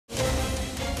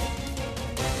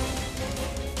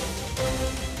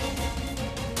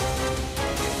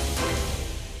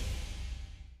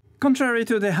Contrary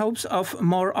to the hopes of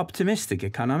more optimistic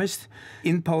economists,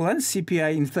 in Poland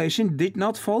CPI inflation did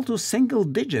not fall to single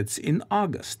digits in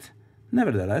August.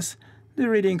 Nevertheless, the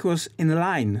reading was in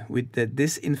line with the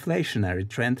disinflationary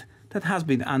trend that has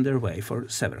been underway for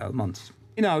several months.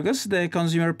 In August, the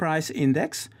Consumer Price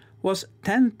Index was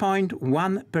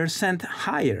 10.1%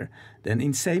 higher than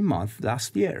in same month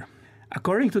last year,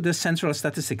 according to the Central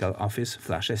Statistical Office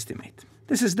flash estimate.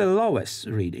 This is the lowest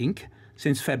reading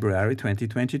since February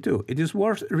 2022. It is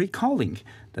worth recalling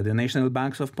that the National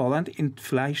Bank of Poland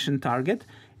inflation target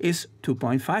is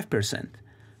 2.5%,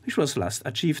 which was last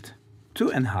achieved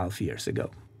 2.5 years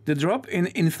ago. The drop in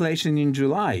inflation in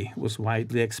July was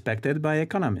widely expected by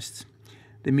economists.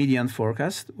 The median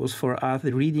forecast was for a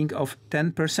reading of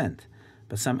 10%,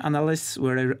 but some analysts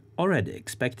were already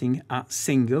expecting a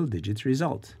single-digit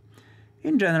result.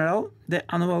 In general, the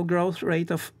annual growth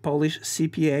rate of Polish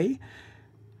CPI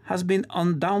has been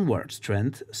on downward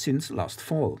trend since last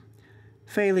fall,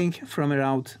 falling from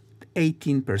around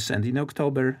 18% in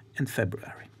October and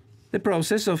February. The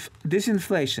process of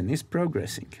disinflation is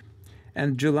progressing,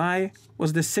 and July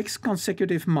was the sixth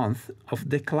consecutive month of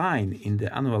decline in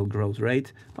the annual growth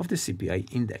rate of the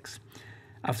CPI index,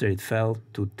 after it fell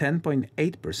to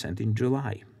 10.8% in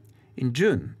July. In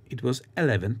June, it was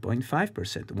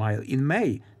 11.5%, while in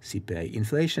May, CPI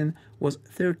inflation was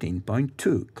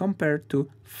 13.2% compared to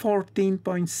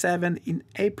 14.7% in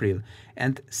April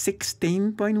and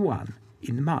 16.1%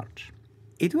 in March.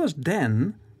 It was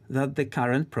then that the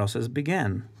current process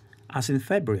began, as in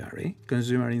February,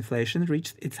 consumer inflation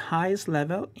reached its highest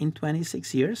level in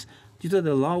 26 years due to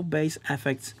the low base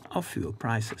effects of fuel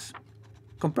prices.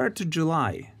 Compared to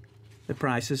July, the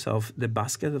prices of the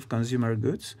basket of consumer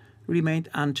goods remained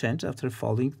unchanged after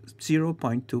falling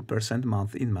 0.2%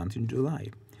 month in July.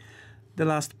 The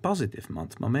last positive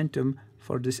month momentum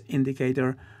for this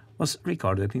indicator was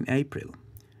recorded in April.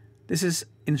 This is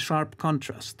in sharp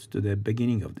contrast to the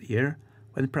beginning of the year,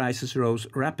 when prices rose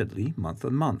rapidly month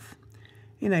on month.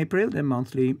 In April, the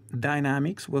monthly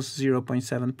dynamics was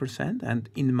 0.7%, and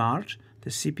in March, the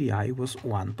CPI was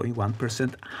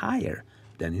 1.1% higher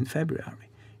than in February.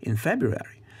 In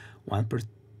February,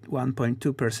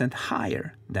 1.2%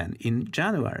 higher than in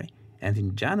January, and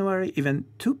in January even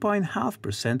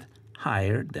 2.5%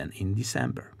 higher than in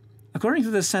December. According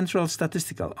to the Central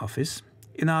Statistical Office,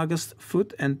 in August,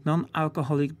 food and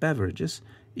non-alcoholic beverages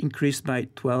increased by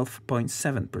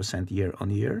 12.7%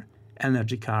 year-on-year,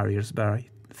 energy carriers by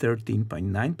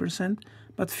 13.9%,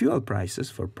 but fuel prices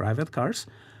for private cars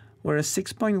were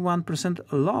 6.1%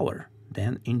 lower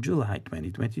than in July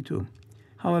 2022.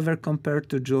 However, compared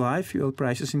to July, fuel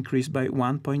prices increased by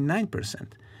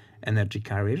 1.9%. Energy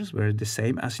carriers were the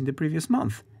same as in the previous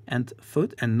month, and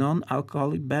food and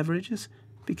non-alcoholic beverages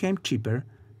became cheaper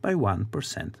by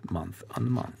 1% month on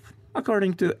month.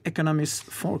 According to economists'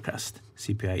 forecast,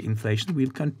 CPI inflation will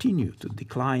continue to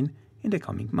decline in the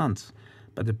coming months,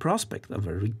 but the prospect of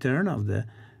a return of the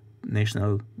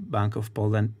National Bank of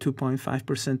Poland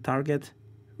 2.5% target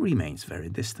remains very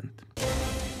distant.